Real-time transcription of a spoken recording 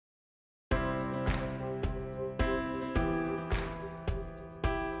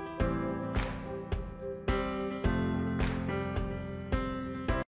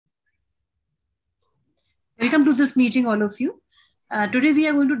Welcome to this meeting, all of you. Today we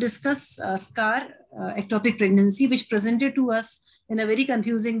are going to discuss scar ectopic pregnancy, which presented to us in a very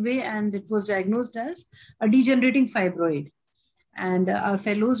confusing way, and it was diagnosed as a degenerating fibroid. And our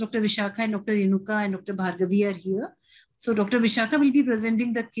fellows, Dr. Vishakha and Dr. Renuka and Dr. Bhargavi are here. So Dr. Vishakha will be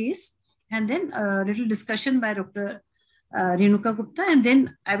presenting the case, and then a little discussion by Dr. Renuka Gupta, and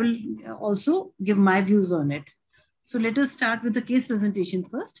then I will also give my views on it. So let us start with the case presentation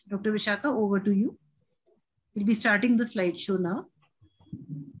first. Dr. Vishakha, over to you. We'll be starting the slideshow now.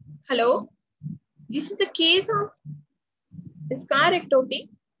 Hello, this is the case of scar ectopic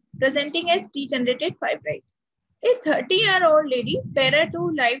presenting as degenerated fibroid. A 30-year-old lady prior to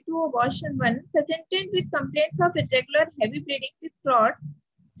live to abortion 1 presented with complaints of irregular heavy bleeding with clot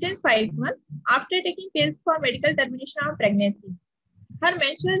since 5 months after taking pills for medical termination of pregnancy. Her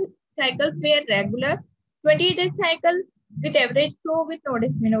menstrual cycles were regular, 20-day cycle with average flow with no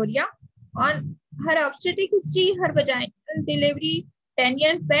dysmenorrhea. On her obstetric history, her vaginal delivery 10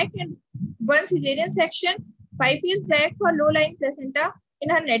 years back and 1 cesarean section 5 years back for low-lying placenta in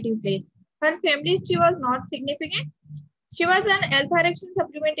her native place. Her family history was not significant. She was on L-thyroxine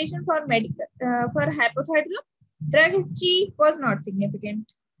supplementation for medical for hypothyroidism. Drug history was not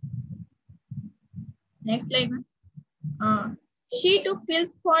significant. Next slide, ma'am. She took pills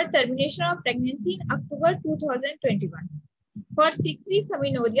for termination of pregnancy in October 2021. For 6 weeks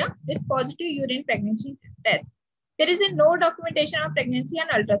amenorrhea with positive urine pregnancy test. There is no documentation of pregnancy and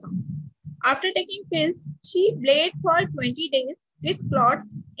ultrasound. After taking pills, she bled for 20 days with clots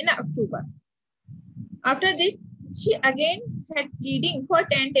in October. After this, she again had bleeding for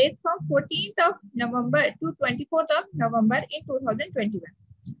 10 days from 14th of November to 24th of November in 2021.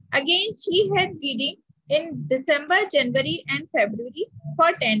 Again, she had bleeding in December, January and February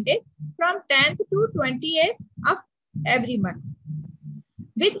for 10 days from 10th to 28th of every month.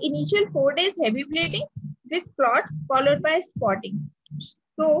 With initial 4 days heavy bleeding with clots followed by spotting.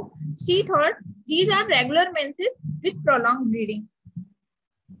 So she thought these are regular menses with prolonged bleeding.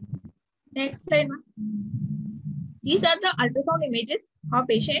 Next slide, ma'am. These are the ultrasound images of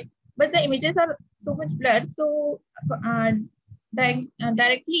patient, but the images are so much blurred. So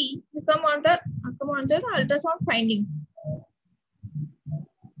directly you come on the ultrasound findings.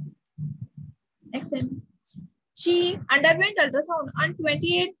 Next slide. She underwent ultrasound on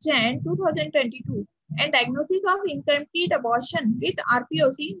 28 Jan 2022 and diagnosis of incomplete abortion with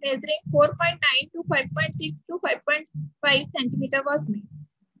RPOC measuring 4.9 to 5.6 to 5.5 centimeter was made.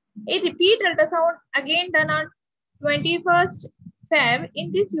 A repeat ultrasound again done on 21st Feb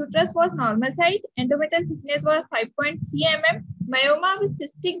in this uterus was normal size. Endometrial thickness was 5.3 mm. Myoma with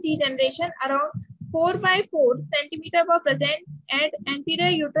cystic degeneration around 4 by 4 centimeter were present at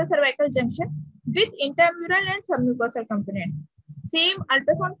anterior uterocervical junction with intramural and submucosal component. Same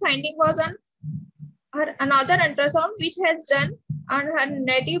ultrasound finding was on her another ultrasound which has done on her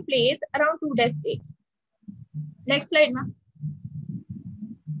native place around 2 days later. Next slide, ma'am.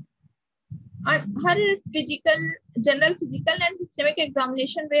 Her general physical and systemic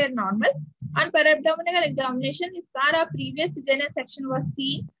examination were normal. On per-abdominal examination, scar of previous cesarean section was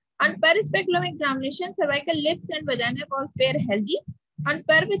seen. On per-speculum examination, cervical lips and vagina walls were healthy. On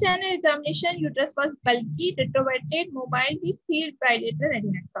per-vaginal examination, uterus was bulky, retroverted, mobile with field bilateral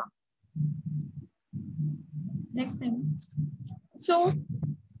adnexon. Next time. So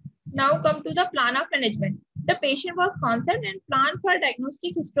now come to the plan of management. The patient was consulted and plan for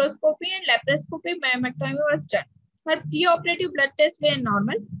diagnostic hysteroscopy and laparoscopic myomectomy was done. Her preoperative blood tests were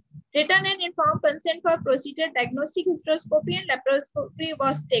normal. Written and informed consent for procedure diagnostic hysteroscopy and laparoscopy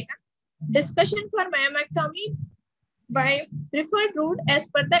was taken. Discussion for myomectomy by preferred route as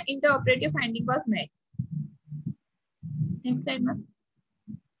per the intraoperative finding was made. Next slide, ma'am.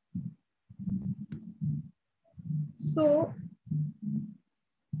 So,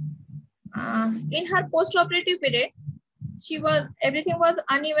 in her post-operative period, everything was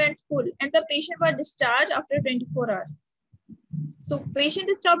uneventful and the patient was discharged after 24 hours. So, patient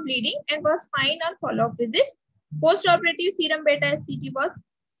stopped bleeding and was fine on follow-up visits. Post-operative serum beta HCG was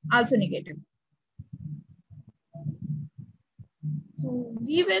also negative. So,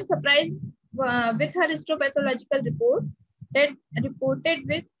 we were surprised with her histopathological report that reported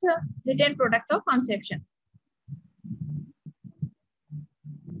with written product of conception.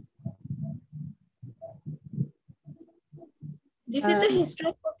 This is the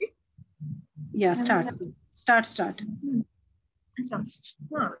hysteroscopy. Yeah, start. This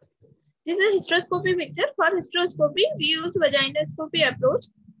is a hysteroscopy picture. For hysteroscopy, we use vaginoscopy approach.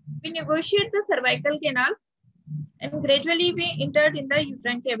 We negotiate the cervical canal and gradually we entered in the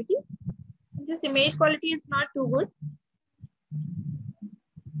uterine cavity. This image quality is not too good.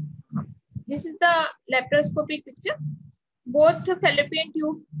 This is the laparoscopic picture. Both the fallopian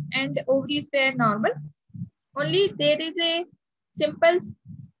tube and ovaries were normal. Only there is a simple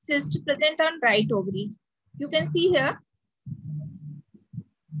cyst present on right ovary. You can see here,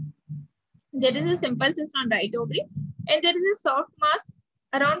 there is a simple cyst on right ovary, and there is a soft mass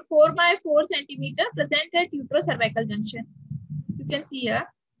around 4 by 4 centimeter present at uterocervical junction. You can see here.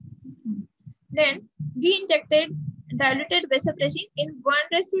 Then we injected diluted vasopressin in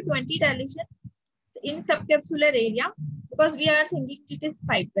 1:20 dilution in subcapsular area because we are thinking it is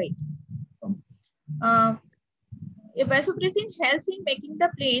fibroid. Vasopressin helps in making the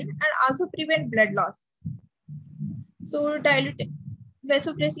plane and also prevent blood loss. So diluted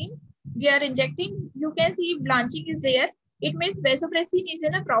vasopressin we are injecting. You can see blanching is there. It means vasopressin is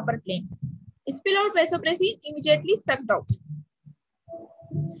in a proper plane. Spill out vasopressin immediately sucked out.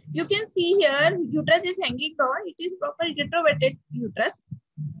 You can see here uterus is hanging down. It is proper retroverted uterus.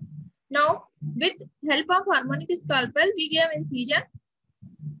 Now with help of harmonic scalpel we give incision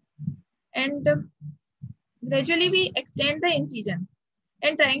and gradually we extend the incision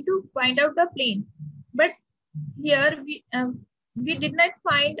and trying to find out the plane. But here we did not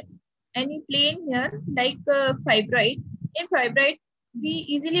find any plane here like fibroid. In fibroid we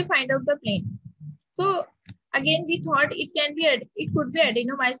easily find out the plane. So again we thought it could be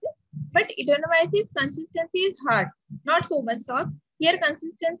adenomyosis, but adenomyosis consistency is hard, not so much soft. Here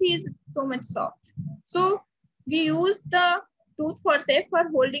consistency is so much soft. So we use the tooth forceps for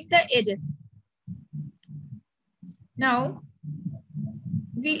holding the edges. Now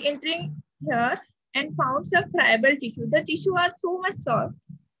we entering here and found some friable tissue. The tissue are so much soft,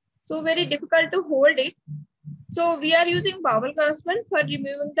 so very difficult to hold it. So we are using bowel grasper for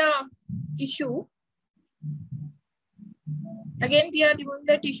removing the tissue. Again we are removing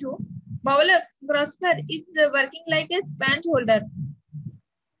the tissue. Bowel grasper is working like a sponge holder.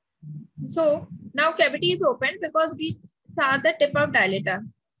 So now cavity is open because we saw the tip of dilator.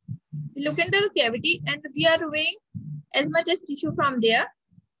 We look into the cavity and we are removing as much as tissue from there.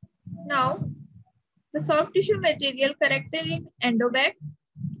 Now the soft tissue material corrected in endobag,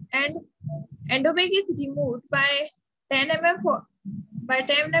 and endobag is removed by 10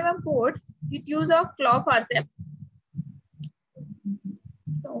 mm port with use of claw forceps.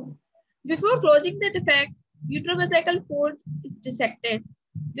 So before closing the defect, uterovesical port is dissected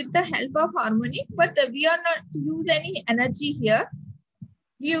with the help of harmonic, but we are not use any energy here.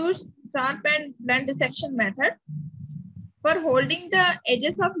 We use sharp and blunt dissection method. For holding the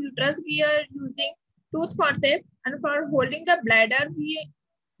edges of uterus, we are using tooth forceps, and for holding the bladder, we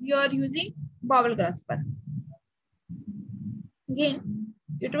are using bowel grasper. Again,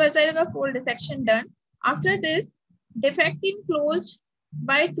 uterovesical port dissection done. After this, defect is closed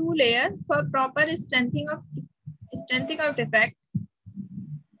by 2 layers for proper strengthening of defect.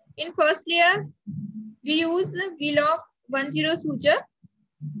 In first layer, we use V-lock 10 suture,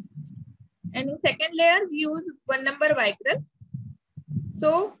 and in second layer we use 1 number vicryl.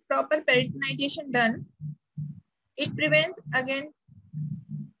 So proper peritonization done. It prevents again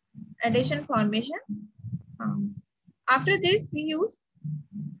adhesion formation. After this we use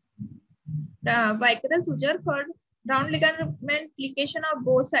vicryl suture for round ligament plication of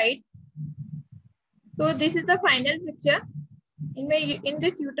both sides. So this is the final picture. In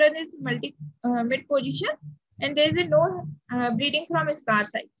this uterus is mid position, and there is no bleeding from a scar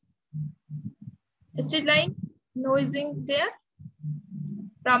site. Stitch line, no is in there.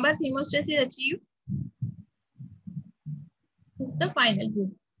 Proper hemostasis is achieved. This is the final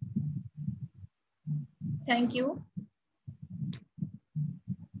view. Thank you.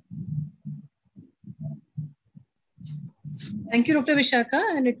 Thank you, Dr. Vishaka,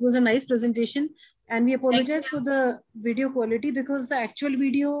 and it was a nice presentation. And we apologize for the video quality because the actual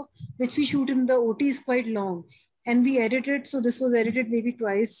video which we shoot in the OT is quite long, and we edited, so this was edited maybe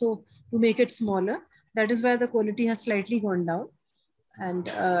twice, so to make it smaller. That is why the quality has slightly gone down. And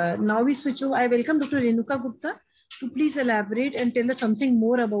now we switch over. I welcome Dr. Renuka Gupta to please elaborate and tell us something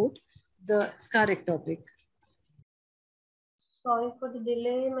more about the scar ectopic. Sorry for the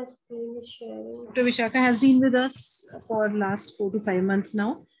delay, my screen is sharing. Dr. Vishaka has been with us for last 4 to 5 months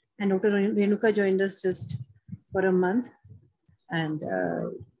now, and Dr. Renuka joined us just for a month. And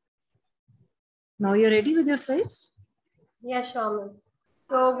now you're ready with your slides? Yeah, sure.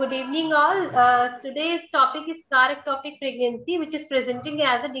 So good evening all. Today's topic is scar ectopic pregnancy, which is presenting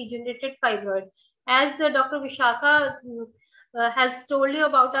as a degenerated fibroid. As Dr. Vishaka has told you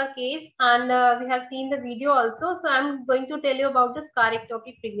about our case, and we have seen the video also. So I'm going to tell you about the scar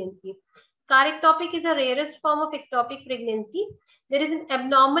ectopic pregnancy. Scar ectopic is a rarest form of ectopic pregnancy. There is an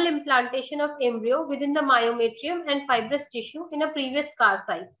abnormal implantation of embryo within the myometrium and fibrous tissue in a previous scar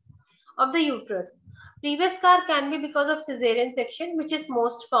site. of the uterus. Previous scar can be because of cesarean section, which is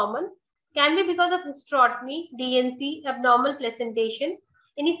most common, can be because of hysterectomy, DNC, abnormal placentation,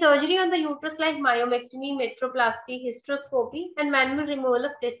 any surgery on the uterus like myomectomy, metroplasty, hysteroscopy, and manual removal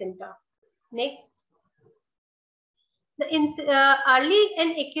of placenta. Next. The early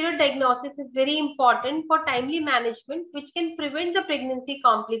and accurate diagnosis is very important for timely management, which can prevent the pregnancy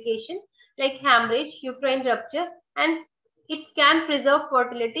complication like hemorrhage, uterine rupture, and it can preserve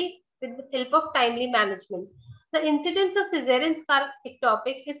fertility with the help of timely management. The incidence of cesarean scar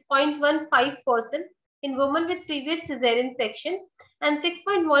ectopic is 0.15% in women with previous cesarean section and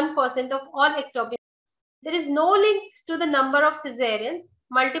 6.1% of all ectopic. There is no link to the number of cesareans.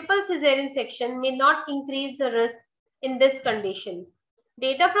 Multiple cesarean section may not increase the risk in this condition.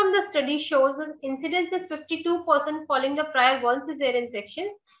 Data from the study shows the incidence is 52% following the prior 1 cesarean section,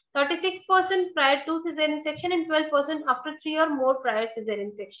 36% prior 2 cesarean section, and 12% after 3 or more prior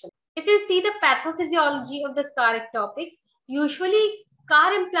cesarean section. If you see the pathophysiology of the scar ectopic, usually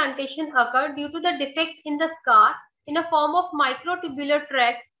scar implantation occur due to the defect in the scar in a form of microtubular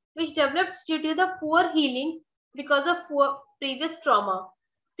tracts which develops due to the poor healing because of previous trauma.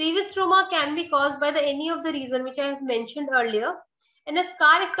 Previous trauma can be caused by any of the reason which I have mentioned earlier. And a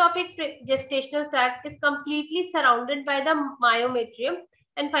scar ectopic gestational sac is completely surrounded by the myometrium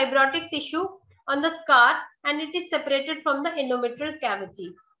and fibrotic tissue on the scar, and it is separated from the endometrial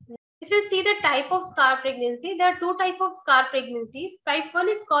cavity. If you see the type of scar pregnancy, there are two types of scar pregnancies. Type 1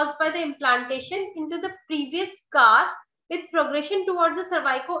 is caused by the implantation into the previous scar with progression towards the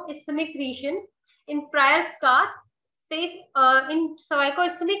cervico-isthmic region in prior scar space in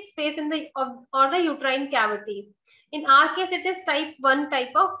cervico-isthmic space in the or the uterine cavity. In our case, it is type 1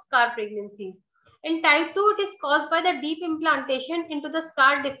 type of scar pregnancies. In type 2, it is caused by the deep implantation into the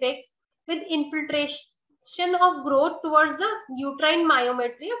scar defect with infiltration of growth towards the uterine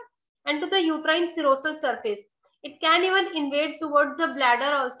myometrium and to the uterine serosal surface. It can even invade towards the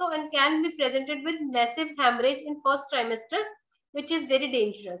bladder also and can be presented with massive hemorrhage in first trimester, which is very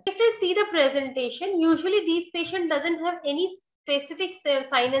dangerous. If you see the presentation, usually these patients doesn't have any specific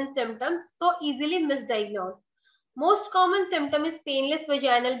sign and symptoms, so easily misdiagnosed. Most common symptom is painless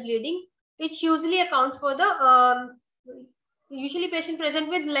vaginal bleeding, which usually accounts for the usually patient present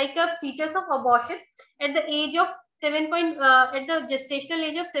with like a features of abortion at the age of at the gestational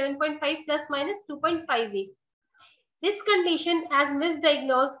age of 7.5 plus minus 2.5 weeks. This condition as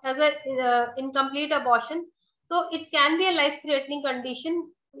misdiagnosed as a incomplete abortion, so it can be a life-threatening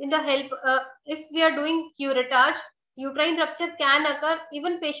condition. In the help, if we are doing curettage, uterine rupture can occur.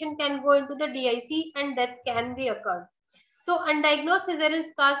 Even patient can go into the DIC and death can be occurred. So undiagnosed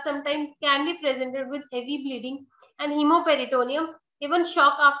cesarean scars sometimes can be presented with heavy bleeding and hemoperitoneum, even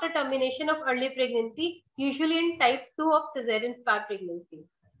shock after termination of early pregnancy, usually in type 2 of cesarean scar pregnancy.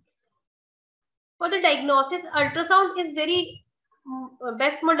 For the diagnosis, ultrasound is very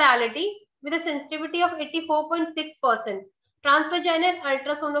best modality with a sensitivity of 84.6%. Transvaginal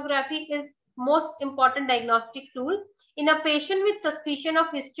ultrasonography is most important diagnostic tool. In a patient with suspicion of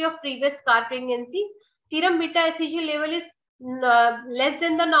history of previous scar pregnancy, serum beta HCG level is less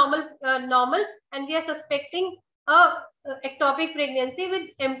than the normal, and we are suspecting a ectopic pregnancy with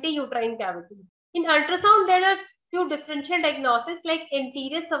empty uterine cavity. In ultrasound, there are few differential diagnoses like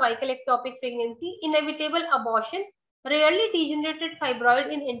anterior cervical ectopic pregnancy, inevitable abortion, rarely degenerated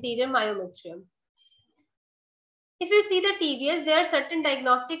fibroid in anterior myometrium. If you see the TVS, there are certain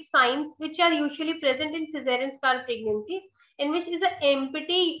diagnostic signs which are usually present in cesarean scar pregnancy, in which is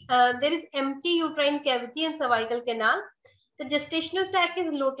there is empty uterine cavity and cervical canal. The gestational sac is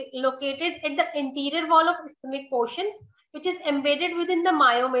located at the anterior wall of isthmic portion, which is embedded within the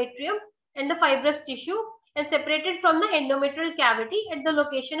myometrium and the fibrous tissue and separated from the endometrial cavity at the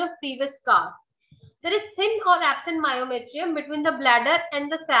location of previous scar. There is thin or absent myometrium between the bladder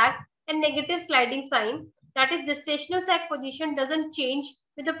and the sac and negative sliding sign. That is, gestational sac position doesn't change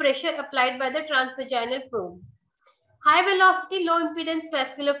with the pressure applied by the transvaginal probe. High velocity, low impedance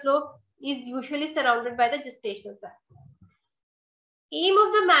vascular flow is usually surrounded by the gestational sac. Aim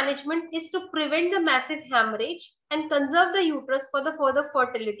of the management is to prevent the massive hemorrhage and conserve the uterus for the further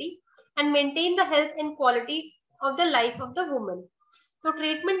fertility and maintain the health and quality of the life of the woman. So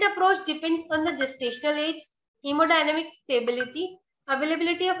treatment approach depends on the gestational age, hemodynamic stability,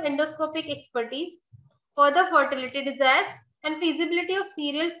 availability of endoscopic expertise, further fertility desire, and feasibility of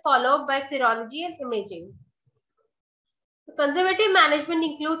serial follow-up by serology and imaging. The conservative management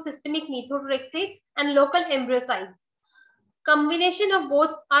includes systemic methotrexate and local embryocides. Combination of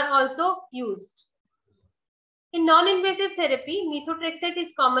both are also used. In non-invasive therapy, methotrexate is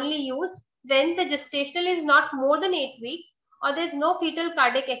commonly used when the gestational is not more than 8 weeks or there is no fetal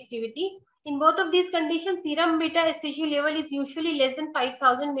cardiac activity. In both of these conditions, serum beta SHU level is usually less than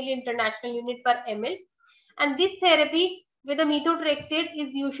 5,000 milli-international unit per ml. And this therapy with a methotrexate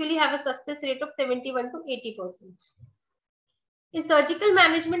is usually have a success rate of 71 to 80%. In surgical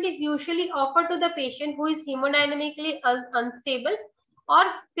management is usually offered to the patient who is hemodynamically unstable or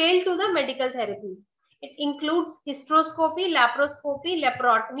failed to the medical therapies. It includes hysteroscopy, laparoscopy,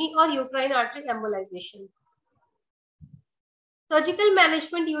 laparotomy, or uterine artery embolization. Surgical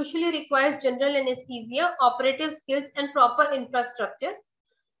management usually requires general anesthesia, operative skills, and proper infrastructures.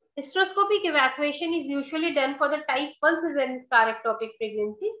 Hysteroscopic evacuation is usually done for the type 1 cesarean scar ectopic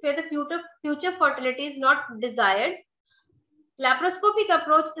pregnancy, where the future fertility is not desired. Laparoscopic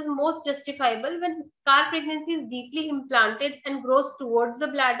approach is most justifiable when scar pregnancy is deeply implanted and grows towards the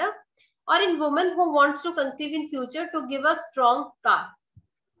bladder, or in women who wants to conceive in future to give a strong scar.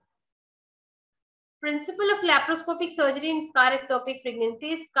 Principle of laparoscopic surgery in scar ectopic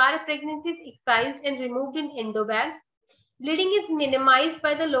pregnancy is scar pregnancy is excised and removed in endobag. Bleeding is minimized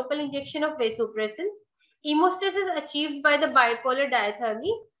by the local injection of vasopressin. Hemostasis is achieved by the bipolar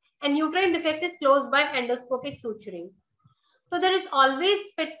diathermy, and uterine defect is closed by endoscopic suturing. So there is always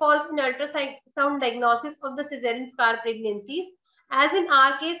pitfalls in ultrasound diagnosis of the cesarean scar pregnancies. As in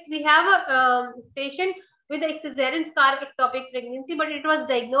our case, we have a patient with a cesarean scar ectopic pregnancy, but it was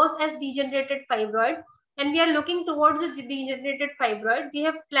diagnosed as degenerated fibroid, and we are looking towards the degenerated fibroid. We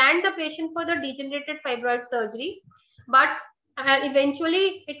have planned the patient for the degenerated fibroid surgery, but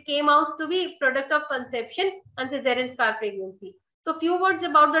eventually it came out to be product of conception and cesarean scar pregnancy. So few words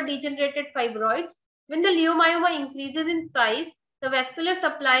about the degenerated fibroids. When the leiomyoma increases in size, the vascular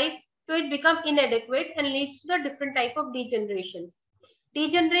supply to it becomes inadequate and leads to the different type of degenerations.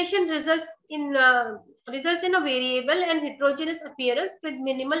 Degeneration results in a variable and heterogeneous appearance with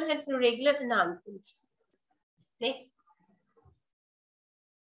minimal and irregular enhancements. Next.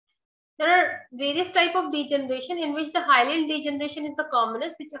 There are various types of degeneration in which the hyaline degeneration is the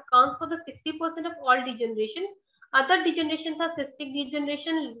commonest, which accounts for the 60% of all degeneration. Other degenerations are cystic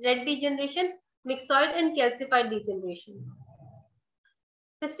degeneration, red degeneration, myxoid, and calcified degeneration.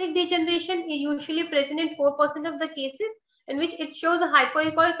 Cystic degeneration is usually present in 4% of the cases, in which it shows a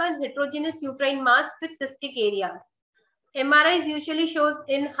hypoechoic and heterogeneous uterine mass with cystic areas. MRIs usually shows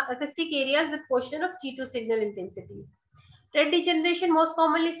in cystic areas with portion of G2 signal intensities. Red degeneration most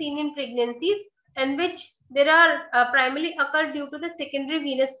commonly seen in pregnancies, and which there are primarily occur due to the secondary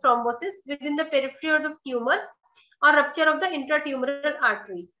venous thrombosis within the periphery of the tumor or rupture of the intratumoral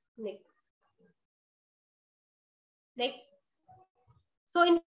arteries. Next. So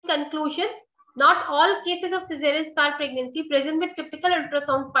in conclusion, not all cases of cesarean scar pregnancy present with typical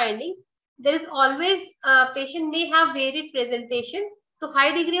ultrasound finding. There is always a patient may have varied presentation. So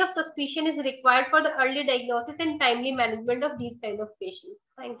high degree of suspicion is required for the early diagnosis and timely management of these kind of patients.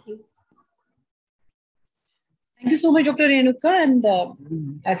 Thank you. Thank you so much, Dr. Renuka. And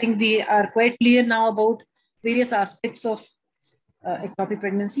I think we are quite clear now about various aspects of ectopic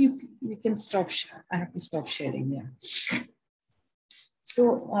pregnancy. You can stop. I have to stop sharing. Yeah.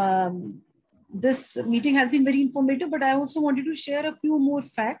 So this meeting has been very informative, but I also wanted to share a few more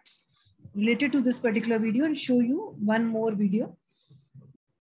facts related to this particular video and show you one more video.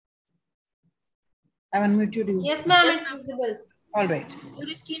 I want to unmute you. Yes, ma'am, it's visible. All right.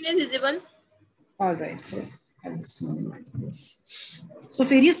 Your screen is visible. All right. So I'll just minimize this. So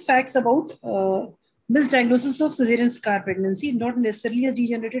various facts about misdiagnosis of cesarean scar pregnancy, not necessarily as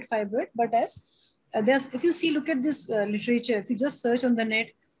degenerated fibroid, but as if you see, look at this literature, if you just search on the net,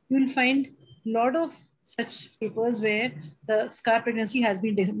 you will find a lot of such papers where the scar pregnancy has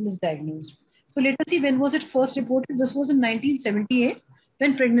been misdiagnosed. So let us see, when was it first reported? This was in 1978,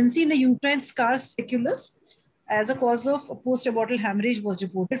 when pregnancy in the uterine scar speculus as a cause of post-abortal hemorrhage was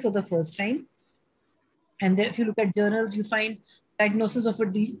reported for the first time. And then if you look at journals, you find diagnosis of a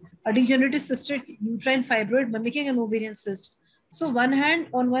degenerative cystic uterine fibroid mimicking an ovarian cyst. So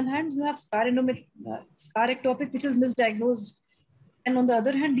on one hand, you have scar ectopic, which is misdiagnosed. And on the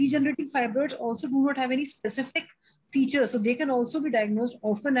other hand, degenerative fibroids also do not have any specific features. So they can also be diagnosed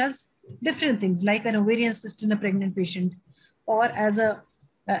often as different things, like an ovarian cyst in a pregnant patient, or as an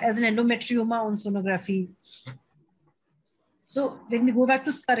endometrioma on sonography. So when we go back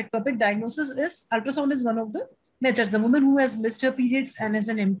to scar ectopic, diagnosis is ultrasound is one of the methods. A woman who has missed her periods and has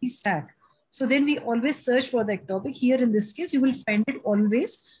an empty sac. So then we always search for the ectopic. Here in this case, you will find it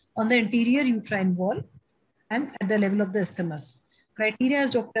always on the anterior uterine wall and at the level of the isthmus. Criteria,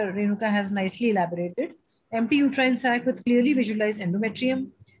 as Dr. Renuka has nicely elaborated: empty uterine sac with clearly visualized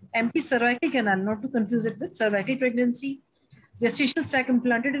endometrium, empty cervical canal, not to confuse it with cervical pregnancy, gestational sac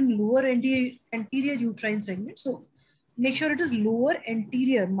implanted in lower anterior uterine segment. So Make sure it is lower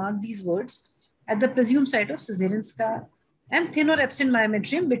anterior, mark these words, at the presumed site of cesarean scar, and thin or absent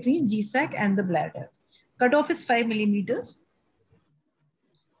myometrium between G-sac and the bladder. Cutoff is 5 millimeters.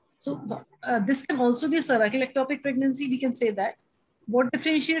 So this can also be a cervical ectopic pregnancy. We can say that. What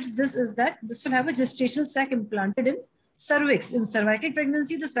differentiates this is that this will have a gestational sac implanted in cervix. In cervical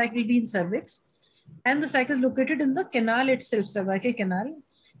pregnancy, the sac will be in cervix, and the sac is located in the canal itself, cervical canal,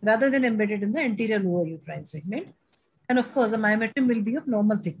 rather than embedded in the anterior lower uterine segment. And of course, the myometrium will be of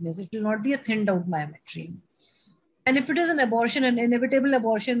normal thickness. It will not be a thinned out myometrium. And if it is an abortion, an inevitable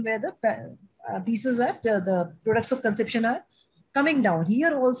abortion where the pieces are, the products of conception are coming down,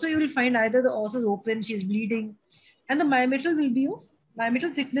 here also you will find either the os is open, she is bleeding, and the myometrial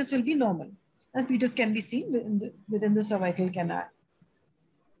thickness will be normal, and fetus can be seen within the cervical canal.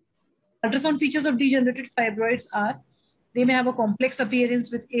 Ultrasound features of degenerated fibroids are, they may have a complex appearance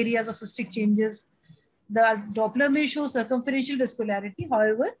with areas of cystic changes. The Doppler may show circumferential vascularity.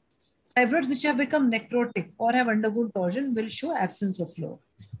 However, fibroids which have become necrotic or have undergone torsion will show absence of flow.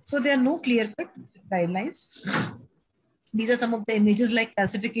 So there are no clear-cut guidelines. These are some of the images like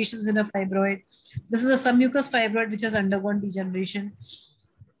calcifications in a fibroid. This is a submucous fibroid which has undergone degeneration.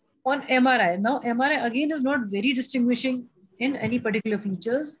 On MRI, now MRI again is not very distinguishing in any particular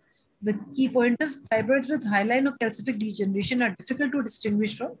features. The key point is fibroids with hyaline or calcific degeneration are difficult to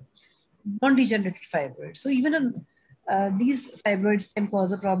distinguish from non-degenerated fibroids. So even these fibroids can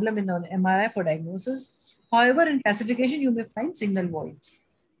cause a problem in an MRI for diagnosis. However, in classification, you may find signal voids.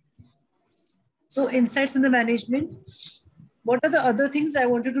 So insights in the management. What are the other things I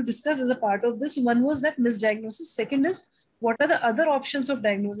wanted to discuss as a part of this? One was that misdiagnosis. Second is, what are the other options of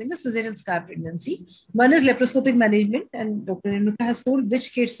diagnosing a cesarean scar pregnancy? One is laparoscopic management, and Dr. Renuka has told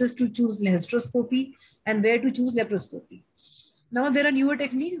which cases to choose hysteroscopy and where to choose laparoscopy. Now there are newer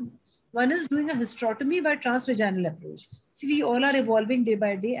techniques. One is doing a hysterotomy by transvaginal approach. See, we all are evolving day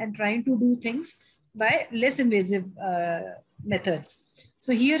by day and trying to do things by less invasive methods.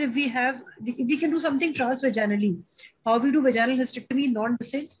 So here, if we can do something transvaginally, how we do vaginal hysterectomy,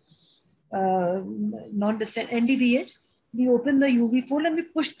 non-descent, NDVH, we open the UV fold and we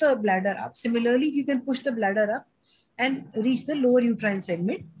push the bladder up. Similarly, if you can push the bladder up and reach the lower uterine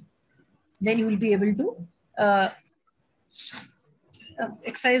segment, then you will be able to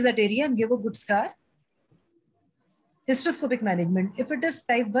excise that area and give a good scar. Hysteroscopic management. If it is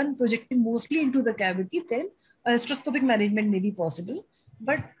type 1 projecting mostly into the cavity, then a hysteroscopic management may be possible.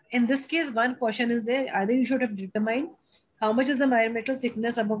 But in this case, one caution is there. Either you should have determined how much is the myometrial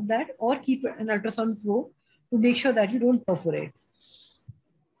thickness above that, or keep an ultrasound probe to make sure that you don't perforate.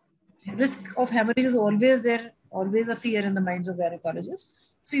 Risk of hemorrhage is always there, always a fear in the minds of gynecologists.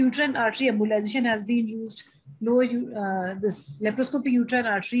 So uterine artery embolization has been used. This laparoscopic uterine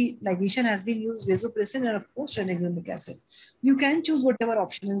artery ligation has been used, vasopressin, and of course tranexamic acid. You can choose whatever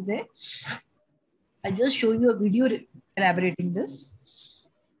option is there. I'll just show you a video elaborating this.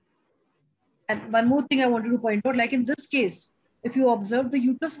 And one more thing I wanted to point out, like in this case, if you observe, the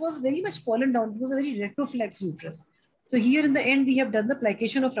uterus was very much fallen down. It was a very retroflex uterus. So here in the end, we have done the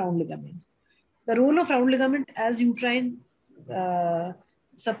plication of round ligament. The role of round ligament as uterine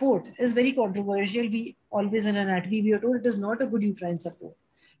support is very controversial. We always in anatomy, we are told it is not a good uterine support.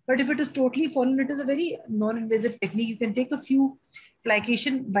 But if it is totally fallen, it is a very non-invasive technique. You can take a few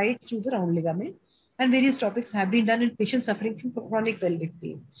plication bites through the round ligament, and various topics have been done in patients suffering from chronic pelvic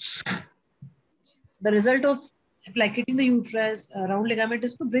pain. The result of plicating the uterus round ligament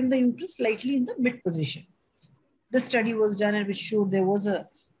is to bring the uterus slightly in the mid position. This study was done and which showed there was a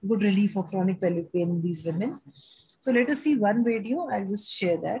good relief of chronic pelvic pain in these women. So let us see one video. I'll just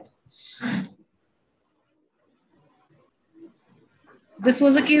share that. This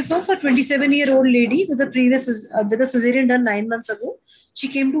was a case of a 27-year-old lady with a previous with a cesarean done 9 months ago. She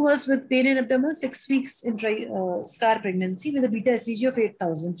came to us with pain in abdomen, 6 weeks in scar pregnancy with a beta HCG of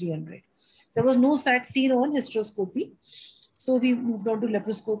 8,300. There was no sac seen on hysteroscopy. So we moved on to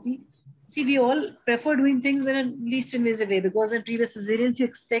laparoscopy. See, we all prefer doing things in a least invasive way, because in previous cesareans, you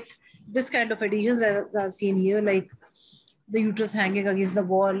expect this kind of adhesions that are seen here, like the uterus hanging against the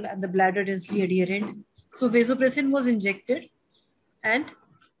wall and the bladder densely adherent. So vasopressin was injected, and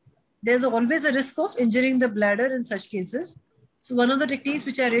there's always a risk of injuring the bladder in such cases. So one of the techniques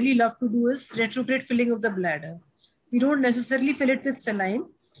which I really love to do is retrograde filling of the bladder. We don't necessarily fill it with saline.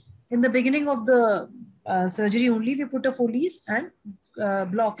 In the beginning of the surgery only, we put a Foley's and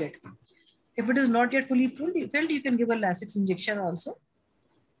block it. If it is not yet fully filled, you can give a Lasix injection also.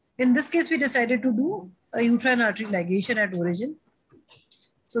 In this case, we decided to do a uterine artery ligation at origin.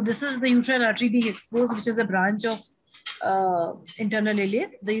 So this is the uterine artery being exposed, which is a branch of internal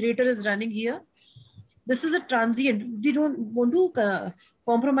ileum. The ureter is running here. This is a transient. We don't want to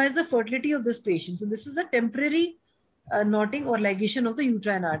compromise the fertility of this patient. So this is a temporary knotting or ligation of the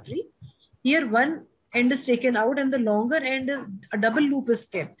uterine artery. Here one end is taken out and the longer end is a double loop is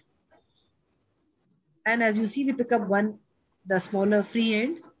kept. And as you see, we pick up the smaller free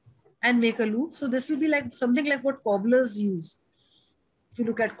end and make a loop. So this will be like something like what cobblers use. If you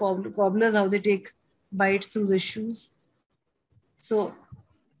look at cobblers, how they take bites through the shoes. So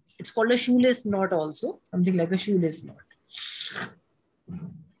it's called a shoelace knot also, something like a shoelace knot.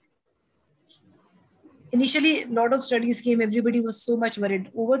 Initially, a lot of studies came, everybody was so much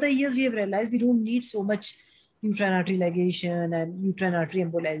worried. Over the years, we have realized we don't need so much uterine artery ligation and uterine artery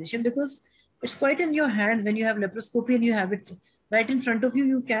embolization because it's quite in your hand. When you have laparoscopy and you have it right in front of you,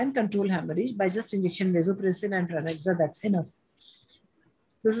 you can control hemorrhage by just injection vasopressin and Tranexa, that's enough.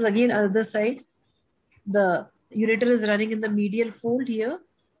 This is again other side. The ureter is running in the medial fold here.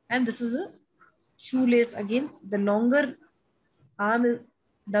 And this is a shoelace again. The longer arm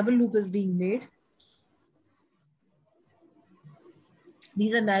double loop is being made.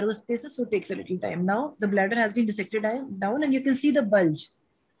 These are narrow spaces, so it takes a little time. Now the bladder has been dissected down and you can see the bulge.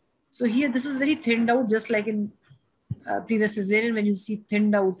 So here this is very thinned out, just like in previous cesarean when you see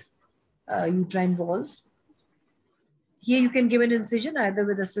thinned out uterine walls. Here you can give an incision either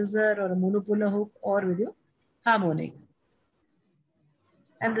with a scissor or a monopolar hook or with your harmonic.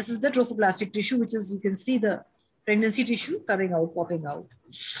 And this is the trophoblastic tissue, which is, you can see the pregnancy tissue coming out, popping out.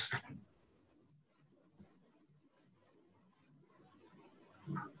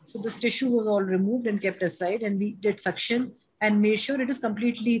 So this tissue was all removed and kept aside, and we did suction and made sure it is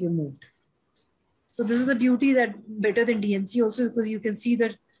completely removed. So this is the beauty that better than DNC also, because you can see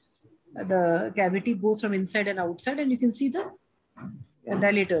that the cavity both from inside and outside, and you can see the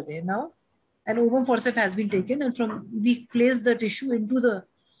dilator there. Now an ovum forceps has been taken, and we placed the tissue into the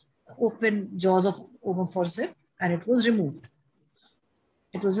open jaws of ovum forceps and it was removed.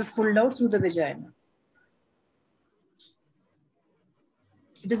 It was just pulled out through the vagina.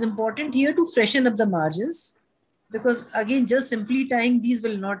 It is important here to freshen up the margins because again, just simply tying these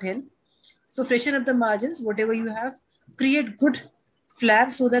will not help. So freshen up the margins, whatever you have, create good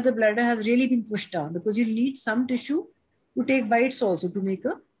flap so that the bladder has really been pushed down, because you need some tissue to take bites also to make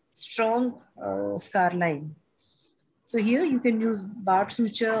a strong scar line. So here you can use barbed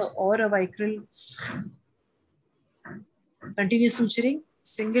suture or a vicryl. Continuous suturing,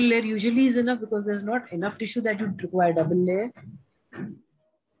 single layer usually is enough because there's not enough tissue that you require double layer.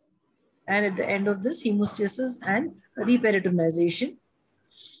 And at the end of this, hemostasis and reperitonization.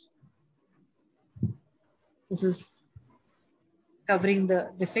 This is covering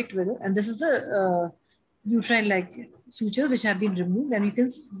the defect with it. And this is the uterine-like sutures which have been removed, and you can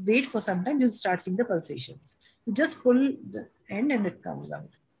wait for some time, you'll start seeing the pulsations. You just pull the end and it comes out.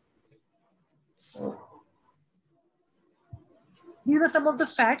 So these are some of the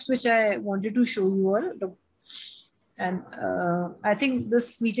facts which I wanted to show you all. And I think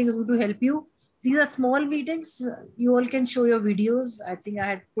this meeting is going to help you. These are small meetings. You all can show your videos. I think I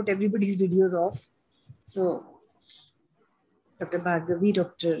had put everybody's videos off. So Dr. Bhargavi,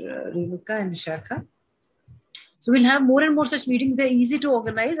 Dr. Renuka and Vishakha. So we'll have more and more such meetings. They're easy to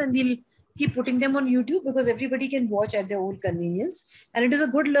organize, and we'll keep putting them on YouTube because everybody can watch at their own convenience. And it is a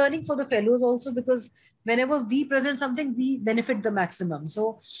good learning for the fellows also, because whenever we present something, we benefit the maximum.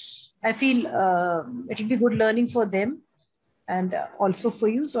 So I feel it will be good learning for them and also for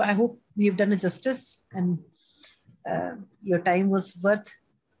you. So I hope we've done a justice, and your time was worth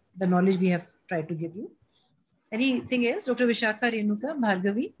the knowledge we have tried to give you. Anything else? Dr. Vishakha, Renuka,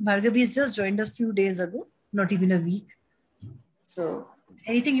 Bhargavi. Bhargavi has just joined us a few days ago, not even a week. So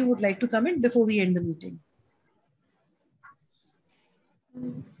anything you would like to comment before we end the meeting?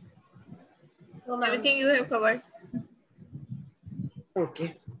 Everything you have covered.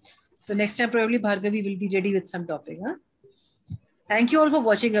 Okay. So next time probably Bhargavi will be ready with some topic. Huh? Thank you all for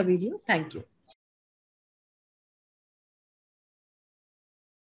watching our video. Thank you.